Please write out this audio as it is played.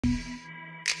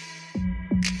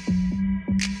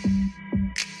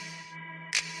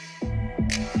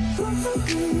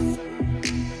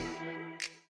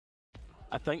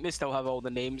I think they still have all the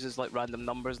names as like random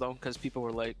numbers though, because people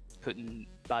were like putting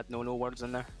bad no-no words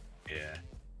in there. Yeah.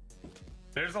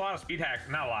 There's a lot of speed hackers,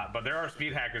 not a lot, but there are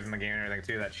speed hackers in the game and everything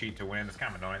too that cheat to win. It's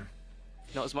kind of annoying.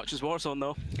 Not as much as Warzone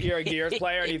though. You're a Gears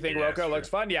player and you think Roko looks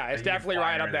fun? Yeah, it's definitely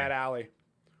right up that alley.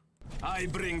 I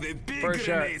bring the big For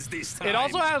sure. grenades this time. It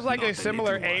also has like a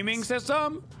similar aiming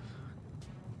system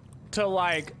to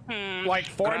like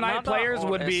Fortnite players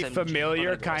would be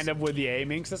familiar kind of with the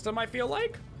aiming system, I feel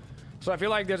like. So I feel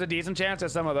like there's a decent chance that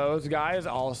some of those guys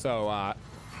also,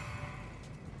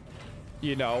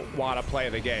 you know, want to play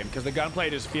the game because the gunplay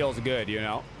just feels good, you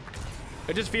know?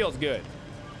 It just feels good.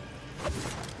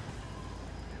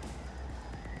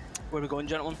 Where are we going,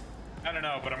 gentlemen? I don't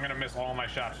know, but I'm going to miss all my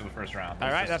shots for the first round. All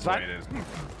right, that's fine.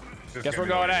 Guess we're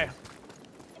going A.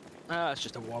 It's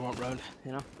just a warm-up round,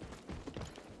 you know?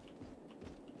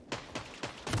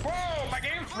 Whoa, my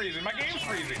game's freezing. My game's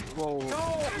freezing. Whoa. No.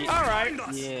 All right.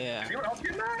 Yeah. Is anyone else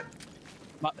getting that?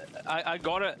 I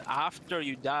got it after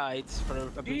you died for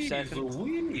a brief second.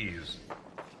 Louise.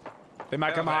 They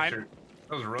might come behind.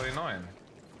 That was really annoying.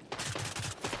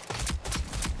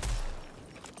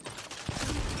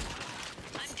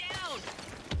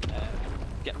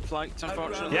 Getting flanked,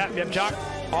 unfortunately. Yep, Chuck.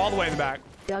 All the way in the back.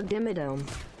 Doug Dimmadome.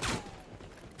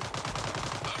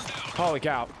 Holy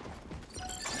cow. Now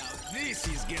this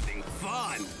is getting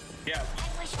fun. Yeah.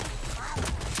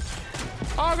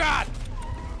 Oh, God.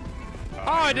 Oh,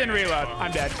 I didn't reload.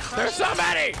 I'm dead. There's so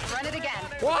many. Run it again.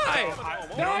 Why?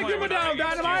 No, give me down,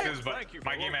 Dynamite.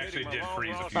 My game actually did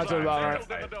freeze a few That's times. about right.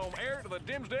 Yeah, to the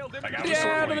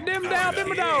Dimmadome,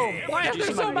 Dimmadome. Why is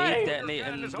there so many?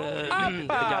 Detonating the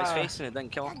guy's face and it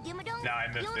didn't kill him. No, I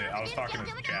missed it. I was talking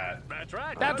to the chat. That's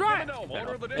right. That's right.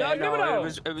 Yeah, no,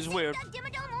 Dimmadome. it was weird.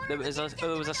 There was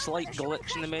a slight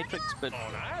glitch in the Matrix, but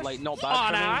like not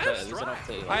bad for me, but it was enough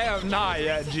to I have not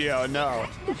yet, Gio, no.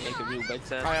 make a real big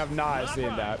set. I have not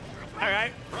seen that. All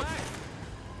right.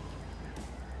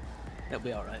 It'll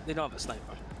be alright. They don't have a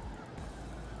sniper.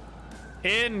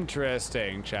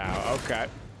 Interesting, Chow. Okay.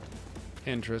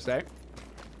 Interesting.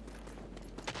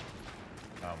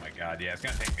 Oh my god, yeah, it's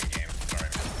gonna take me a game. Sorry,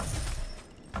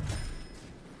 man.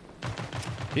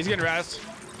 He's getting rest.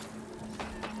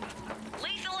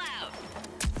 Lethal out.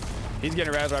 He's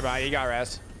getting rest right behind. He got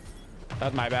rest.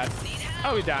 That's my bad.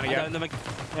 Oh, he's down again. Down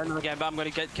them again, but I'm gonna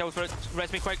get killed for it.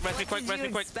 Rest me quick, rest me quick, rest me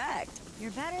quick.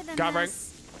 You're better than Covering. this.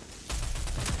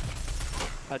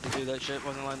 Had to do that shit,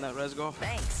 wasn't letting that res go.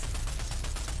 Thanks.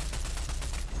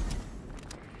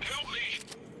 Help me.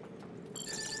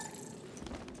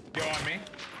 Go on me.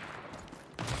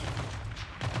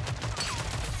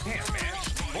 Damn, man.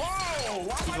 Whoa!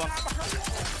 Why am I not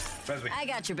behind you? I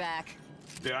got your back.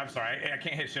 Dude, I'm sorry. I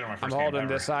can't hit shit on my first I'm game holding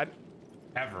ever. this side.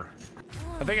 Ever.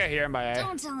 I think I hear him by A.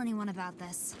 Don't tell anyone about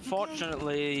this. Okay?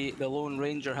 Fortunately, the Lone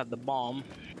Ranger had the bomb.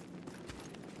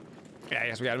 Yeah, I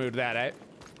guess we gotta move to that, eh?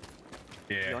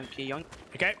 Yeah. Yoinky yoink.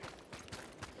 Okay.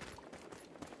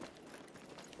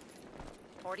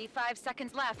 45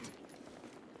 seconds left.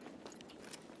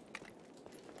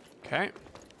 Okay.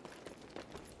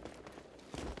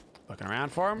 Looking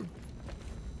around for him.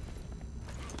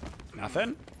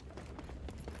 Nothing.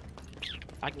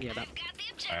 I can get that.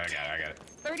 I got it.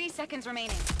 30 seconds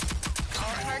remaining.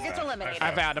 All targets eliminated.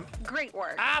 I found him. Great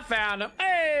work. I found him.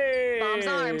 Hey! Bombs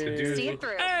armed. See it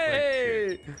through.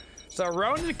 Hey! So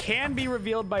Ronin can be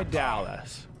revealed by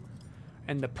Dallas.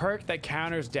 And the perk that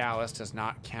counters Dallas does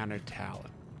not counter Talon.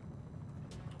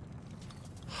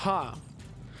 Huh.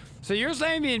 So you're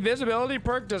saying the invisibility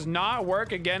perk does not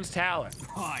work against Talon?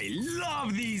 I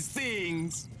love these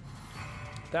things.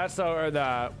 That's or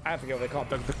the I forget what they call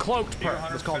it. The cloaked perk.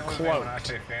 It's called cloaked. I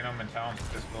say Phantom and Talon's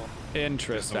pistol.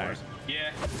 Interesting.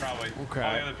 Yeah, probably. Okay.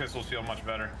 All the other pistols feel much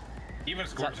better. Even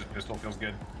Scorch's pistol feels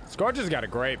good. Scorch has got a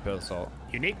great pistol.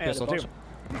 Unique pistol too.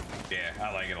 Yeah,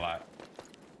 I like it a lot.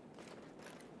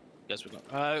 Guess we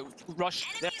go. Rush.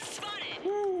 Yeah.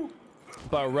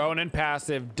 But Ronin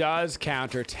passive does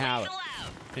counter Talon.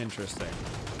 Interesting.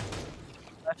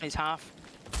 Stephanie's half.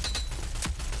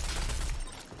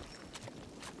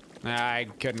 I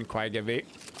couldn't quite get beat.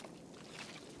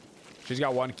 She's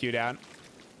got one Q down.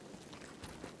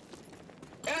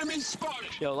 Enemy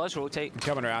spotted. Yo, let's rotate. I'm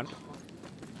coming around.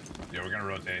 Yeah, we're gonna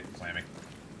rotate, slamming.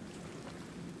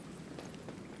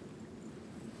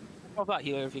 Pop that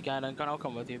healer if you can, and I'll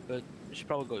come with you, but you should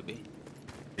probably go to B.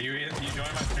 You join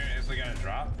my stream and instantly gonna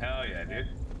drop? Hell yeah, dude.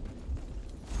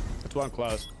 It's one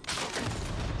close.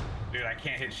 Dude, I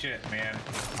can't hit shit, man.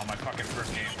 On my fucking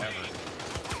first game ever.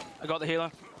 I got the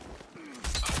healer.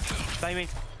 Behind me.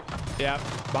 Yeah.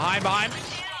 Behind.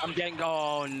 I'm getting.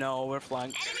 Oh no, we're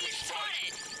flanked.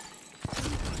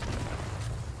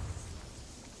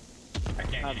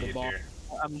 can't have get the you bomb. here.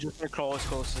 I'm just gonna crawl as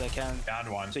close as I can.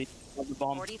 Down one. So you have the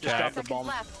bomb. 45 Just grab the seconds bomb.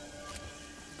 left.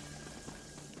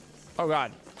 Oh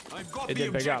god. I've got It the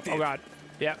did pick up. objective. Oh god.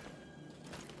 Yep.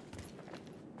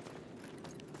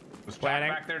 Was Jack Planning.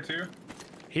 back there too?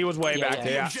 He was way Yeah, back yeah.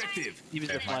 there. Yeah. Objective. He was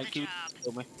the flank. He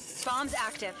killed me. Bomb's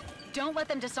active. Don't let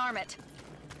them disarm it.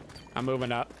 I'm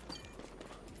moving up.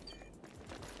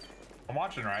 I'm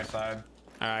watching right side.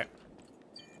 All right.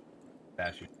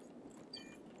 Statue.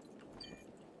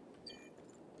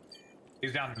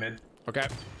 He's down mid. Okay.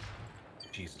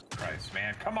 Jesus Christ,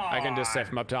 man. Come on. I can just sit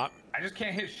from up top. I just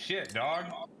can't hit shit, dog.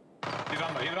 He's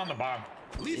on the bottom.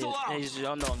 Lethal out. He's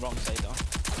on the wrong side though.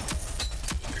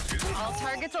 Excuse me. All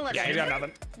targets Yeah, eliminated. he's got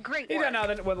nothing. Great He's work. got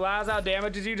nothing. When Lazao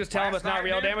damages you, just tell him Last it's not night,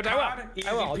 real dude, damage. I God, will.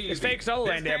 I will. easy It's peasy. fake solo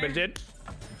This lane damage, game? dude.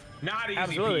 Not easy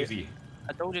Absolutely. peasy.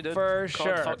 I told you, dude. For COD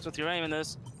sure. fucks with your aim in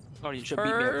this. Or you should beat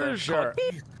me up For there. sure.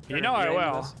 COD. You know I Your aim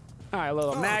in will. this. All right,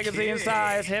 little magazine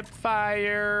size, hip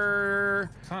fire.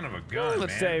 Son of a gun,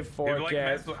 Let's man. say It,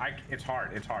 4K. it's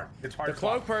hard. It's hard. It's hard. The to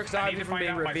cloak stop. perks I stop need you to from find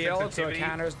being out my revealed, so it sensitivity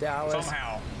counters Dallas.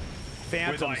 somehow.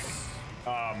 Phantoms. With like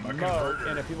a Mode, converter.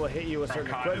 and if people hit you with from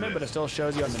certain COD to equipment, but it this. still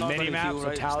shows you on It's the not gonna mini map, feel so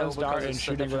right talents still dart because and it's a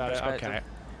shooting different without it. Okay.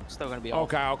 perspective. Still gonna be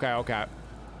off. Okay.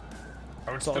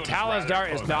 I would So still just talents rather dart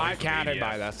is close at not least with countered ADS.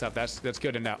 by that stuff. That's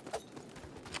good to know.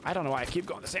 I don't know why I keep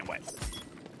going the same way.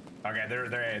 Okay, they're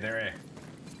A.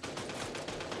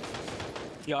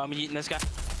 Yo, I'm eating this guy.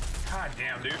 God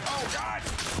damn, dude. Oh god.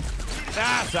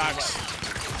 That sucks.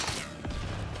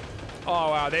 Oh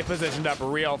wow, they positioned up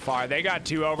real far. They got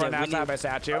two over on Yeah, that we side need- by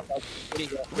statue.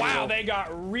 Wow, they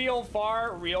got real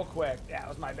far, real quick. Yeah, that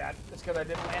was my bad. It's because I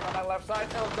didn't land on that left side.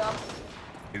 That was dumb.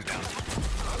 He's down.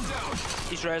 I'm down.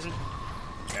 He's rising.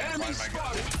 Enemy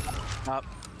spotted. Up.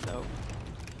 No.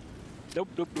 Nope.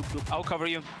 I'll cover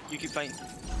you. You keep fighting.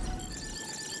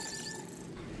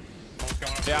 Almost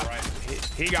going up to Yeah, the right.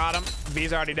 he got him.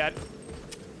 B's already dead.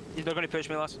 He's not gonna push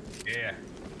me, Les. Yeah.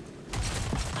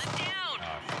 I'm down.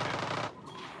 Oh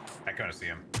shit. I couldn't see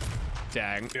him.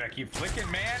 Dang. Dude, I keep flicking,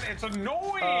 man. It's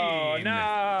annoying. Oh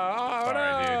no! Oh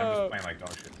Sorry, dude. I'm no! just playing like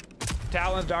dog shit.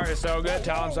 Talon's dart is so good.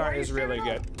 Talon's dart is really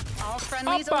good. All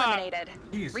friendlies Hoppa. eliminated.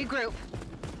 Jeez. Regroup.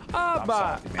 Oh, I'm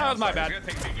but salty, man. that was I'm my sorry. bad. It's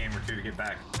gonna take me a game or two to get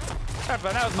back.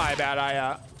 That was my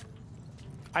bad.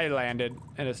 I landed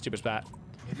in a stupid spot.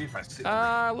 Maybe if I sit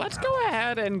Let's go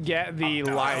ahead and get the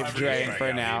no, life I'm drain right for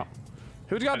now. now.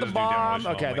 Who's got I the just do bomb?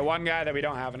 demolition Okay, only. the one guy that we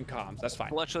don't have in comms. That's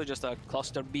fine. Literally just a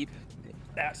cluster beep.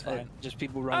 That's fine. Just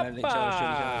people running at each other, shooting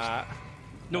each other.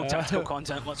 No tactical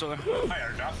content whatsoever. Hi,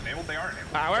 are jobs enabled? They are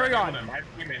enabled. Alright, where we going? In my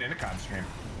stream and in a con stream.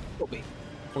 Will be.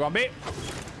 We're going B.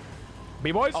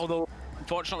 B boys. Although,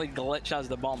 unfortunately, Glitch has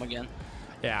the bomb again.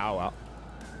 Yeah. Oh well.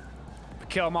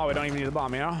 Kill them all. We don't even need the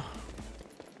bomb, you know.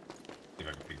 See if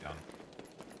I can peek down.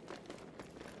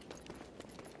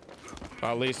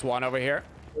 Well, at least one over here.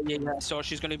 Yeah, so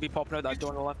she's gonna be popping out that door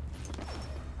on the left.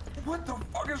 What the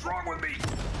fuck is wrong with me?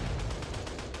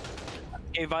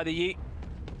 Okay, by the yeet.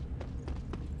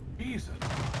 Jesus.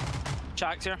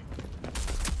 Jack's here.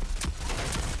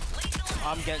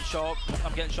 I'm getting shot.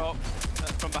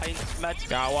 From behind. Mid.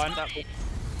 Got one. That way.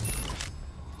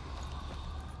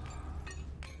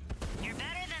 You're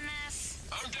better than this.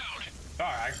 I'm down.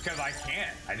 Oh, because I can't.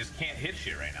 I just can't hit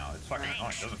shit right now. It's fucking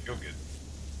annoying. It doesn't feel good.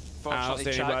 I don't Fortunately,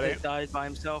 see Jack anybody. had died by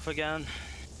himself again.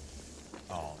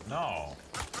 Oh no.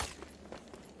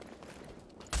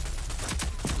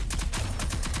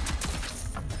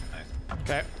 Nice.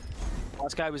 Okay.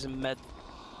 Last guy was in mid.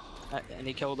 And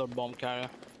he killed our bomb carrier.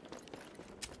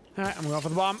 All right, I'm going for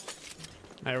the bomb.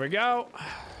 There we go.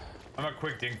 I'm gonna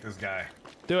quick dink this guy.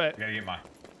 Do it. I gotta get my.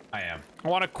 I am. I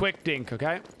want a quick dink,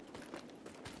 okay?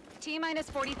 T minus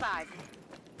 45.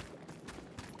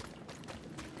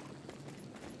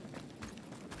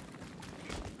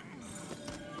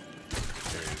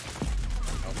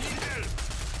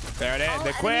 There it is. All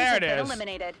There enemies it have been is.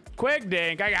 eliminated. Quick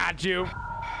dink. I got you.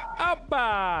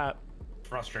 Up.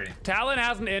 Frustrating. Talon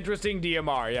has an interesting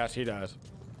DMR. Yes, he does.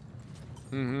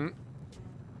 Mm-hmm.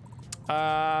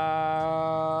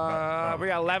 We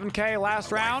got 11K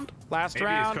last round. Last Maybe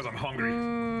round. it's because I'm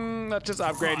hungry. Let's just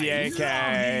upgrade the I AK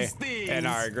love these things. and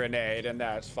our grenade, and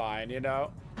that's fine, you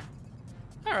know?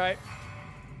 All right.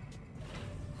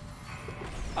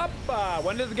 Up.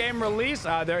 When does the game release?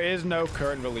 There is no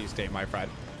current release date, my friend.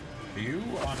 Are you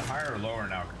on higher or lower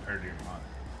now compared to your mod?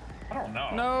 I don't know.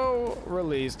 No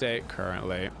release date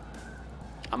currently.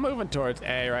 I'm moving towards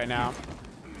A right now.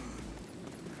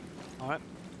 Alright.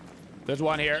 There's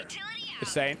one here.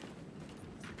 It's Saint.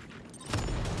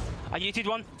 I yeeted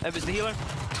one. It was the healer.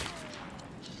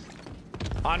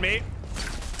 On me.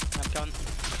 I'm coming.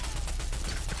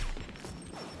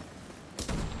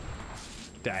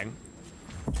 Dang.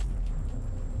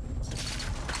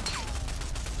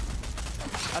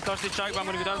 I thirsty strike, but I'm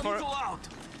gonna go down for it.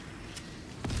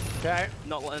 Okay.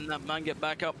 Not letting that man get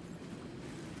back up.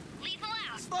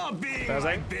 Stop being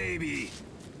Buzzing. my baby.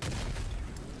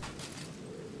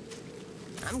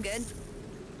 I'm good.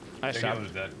 Nice The shot.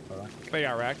 healer's dead. They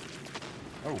got wrecked.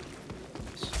 Oh.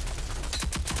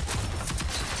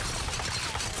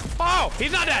 Oh,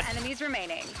 he's not dead. Enemies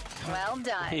remaining. Well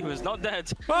done. He was not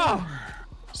dead. Oh,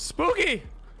 spooky.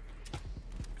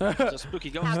 It's a spooky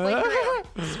ghost. Halfway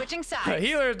through. Switching sides.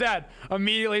 Healer's dead.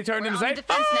 Immediately turned We're into on Smite.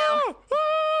 defense now.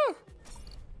 Ah!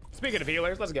 Speaking of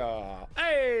healers, let's go.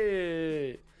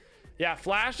 Hey. Yeah,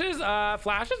 flashes.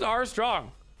 Flashes are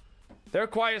strong. They're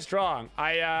quite strong.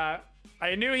 I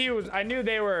knew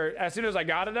they were, as soon as I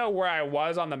got to know where I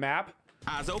was on the map.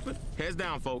 Eyes open, heads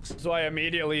down, folks. So I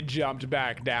immediately jumped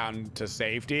back down to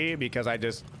safety because I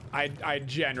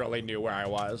generally knew where I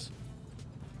was.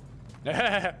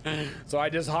 So I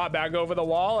just hopped back over the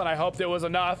wall and I hoped it was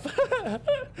enough.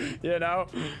 You know?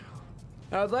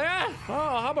 I was like,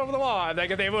 I'll hop over the wall. I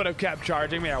think if they would have kept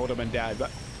charging me, I would have been dead,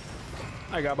 but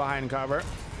I got behind cover.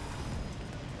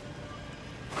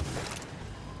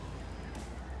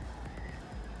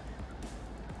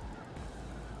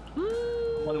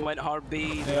 One went hard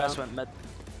B, the rest went mid.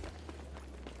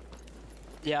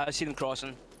 Yeah, I see them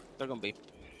crossing. They're gonna be.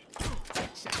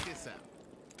 Check this out.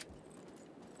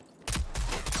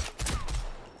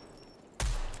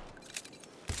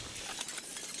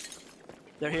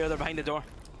 They're here, they're behind the door.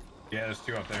 Yeah, there's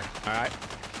two up there. All right.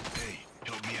 Hey,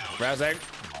 help me out. Rezzing.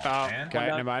 Oh, man. okay,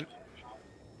 never mind.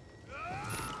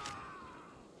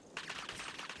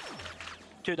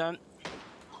 2 down.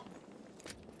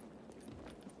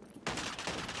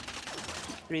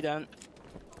 3 down.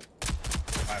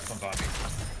 Someone's on me.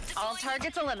 All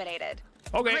targets eliminated.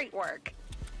 Okay. Great work.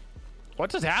 What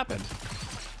just happened?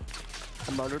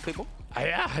 I murdered people.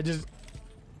 I just...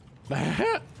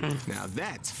 Now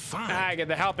that's fine. I get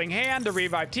the helping hand to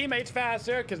revive teammates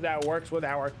faster because that works with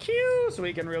our Q, so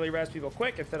we can really res people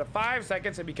quick. Instead of 5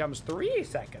 seconds, it becomes 3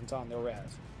 seconds on the res.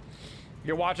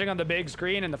 You're watching on the big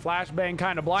screen and the flashbang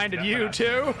kind of blinded you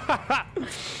too.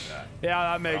 Yeah,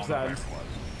 that makes sense.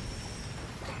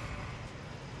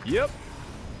 Yep.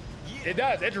 It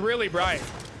does. It's really bright.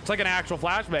 It's like an actual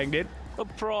flashbang, dude. I'll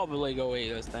probably go A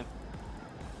this time.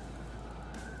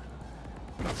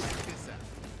 Check this out.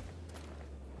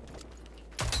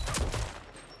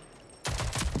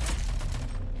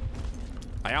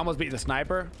 I almost beat the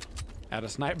sniper at a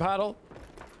snipe battle.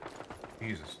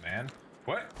 Jesus, man.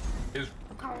 What is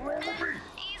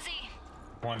Easy.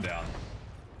 one down?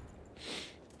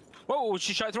 Whoa,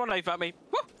 she tried to throw a knife at me.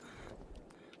 Woo!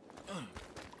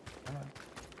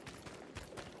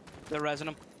 They're rezzing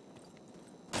him.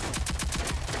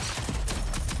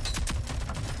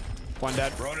 One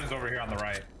dead. Ronin's over here on the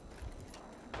right.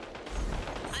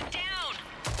 I'm down.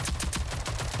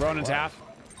 Ronan's half.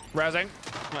 Rezzing.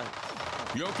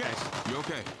 You okay? You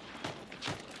okay?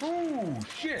 Ooh,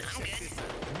 shit.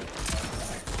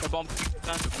 The bomb.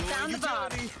 Found the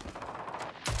bomb. I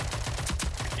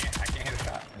can't hit a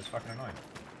shot. It's fucking annoying.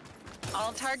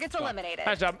 All targets eliminated.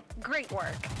 Nice job. Great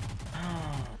work.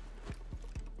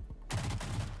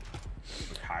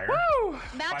 Higher. Woo!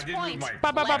 Match point.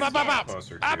 Bop, bop, bop, bop, bop, bop.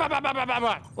 Closer Ah, to bop, bop, bop, bop, bop,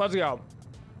 bop. Let's go.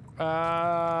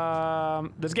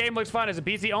 This game looks fun. Is it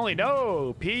PC only?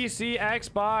 No. PC,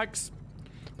 Xbox,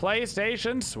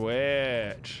 PlayStation,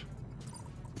 Switch.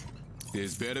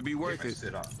 This better be worth it.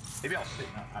 Sit up. Maybe I'll sit.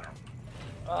 No, I don't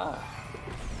know.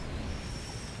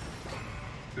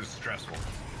 This is stressful.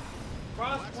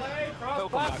 Cross-play,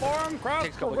 cross-platform,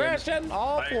 cross-progression,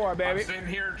 all Like, four, baby. I'm sitting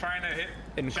here trying to hit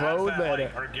And shots close that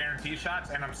that. are guaranteed shots,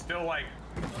 and I'm still like,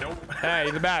 nope. Hey,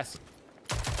 you're the best.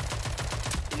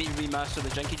 You need to remaster the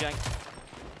Janky Jank.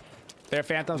 There,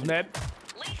 Phantom's mid.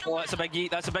 Oh, that's a big yeet.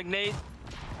 That's a big nade.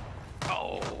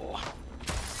 Oh.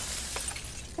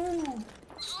 Oh,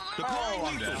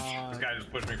 I'm dead. This guy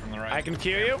just pushed me from the right. I can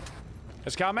cue you.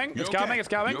 It's coming. You It's okay? coming. It's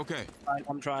coming. You okay?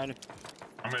 I'm trying.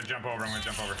 I'm gonna jump over. I'm gonna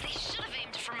jump over. They should have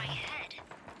aimed for my head.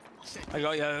 I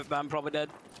got you, but I'm probably dead.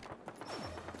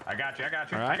 I got you. I got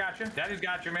you. All I right. got you. Daddy's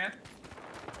got you, man.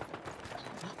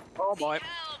 Oh boy.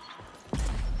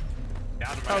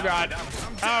 Down to my Oh down, god. down.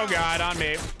 Oh god, on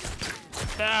me.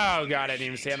 Oh god, I didn't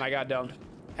even see him. I got domed.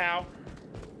 Ow.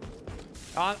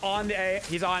 On the A.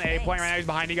 He's on A point right now. He's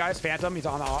behind you guys. Phantom. He's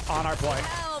on our point.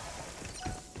 Help.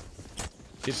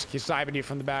 He's sniping you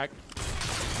from the back.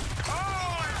 Oh,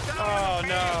 Oh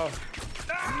no.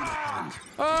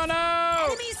 Oh no.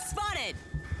 Enemy spotted.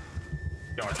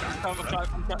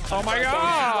 Oh my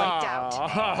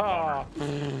god.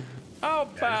 Oh,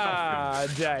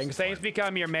 dang. Saints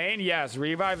become your main? Yes,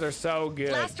 revives are so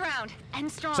good. Last round.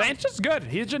 End strong. Saints just good.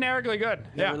 He's generically good.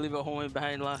 Yeah. Leave it home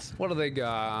behind last. What do they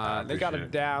got? They got a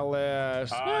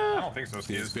Dallas. I don't think so,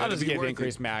 Skizz. I'll just get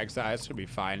increased mag size. Should be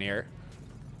fine here.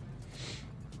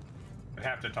 I'd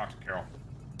have to talk to Carol.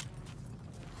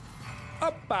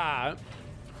 Oppa.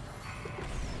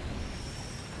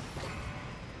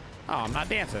 Oh, I'm not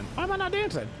dancing. Why am I not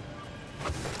dancing?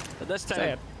 But this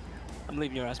time, I'm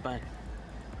leaving your ass behind.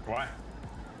 Why?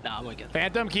 Nah, I'm gonna get it.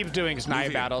 Phantom keeps doing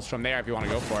snipe battles from there if you want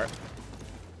to go for it.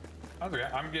 Okay,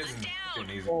 I'm getting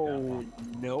easy. Oh,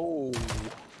 no.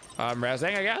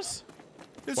 Resing, I guess?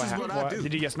 This is what I do.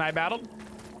 Did you get snipe battled?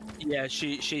 Yeah,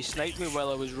 she sniped me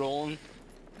while I was rolling.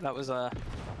 That was a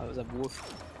woof.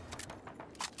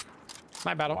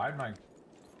 Snipe battle. Why am I?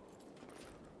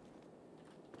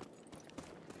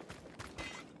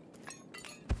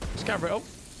 Just cover it. Oh,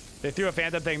 they threw a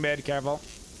Phantom thing mid. Careful.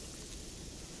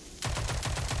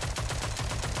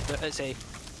 It's A.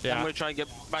 Yeah. I'm gonna try and get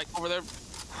back over there.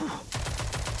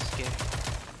 Scary.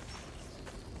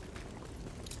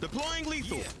 Deploying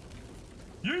lethal.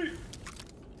 Yeet.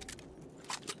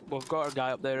 We've got our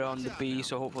guy up there on the B,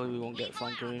 so hopefully we won't get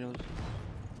flankerinos.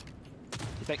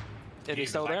 You think? Is he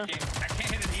still there? I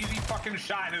can't hit an easy fucking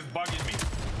shot. It's bugging me.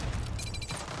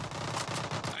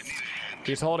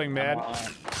 He's holding mid.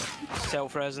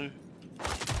 Self-resin.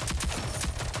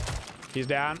 He's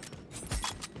down.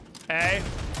 A.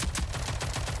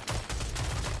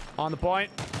 On the point.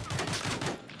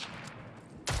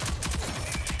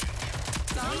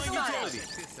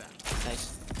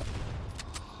 Nice.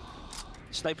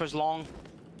 Sniper's long.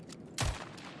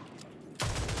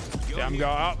 Yeah, I'm going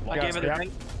up. I gave it a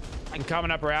ring. I'm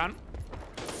coming up around.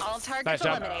 All targets Nice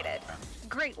job. eliminated.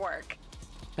 Great work.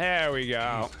 There we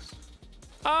go.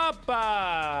 Up.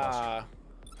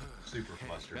 Super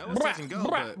flustered. That was touch and go,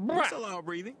 but we're still out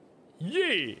breathing.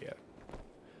 Yeah.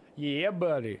 Yeah,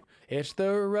 buddy. It's the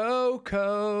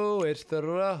Roco. It's the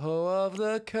Roho of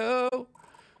the Co.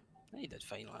 He did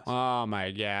fine last. Oh my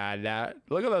god.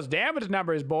 Look at those damage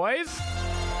numbers, boys.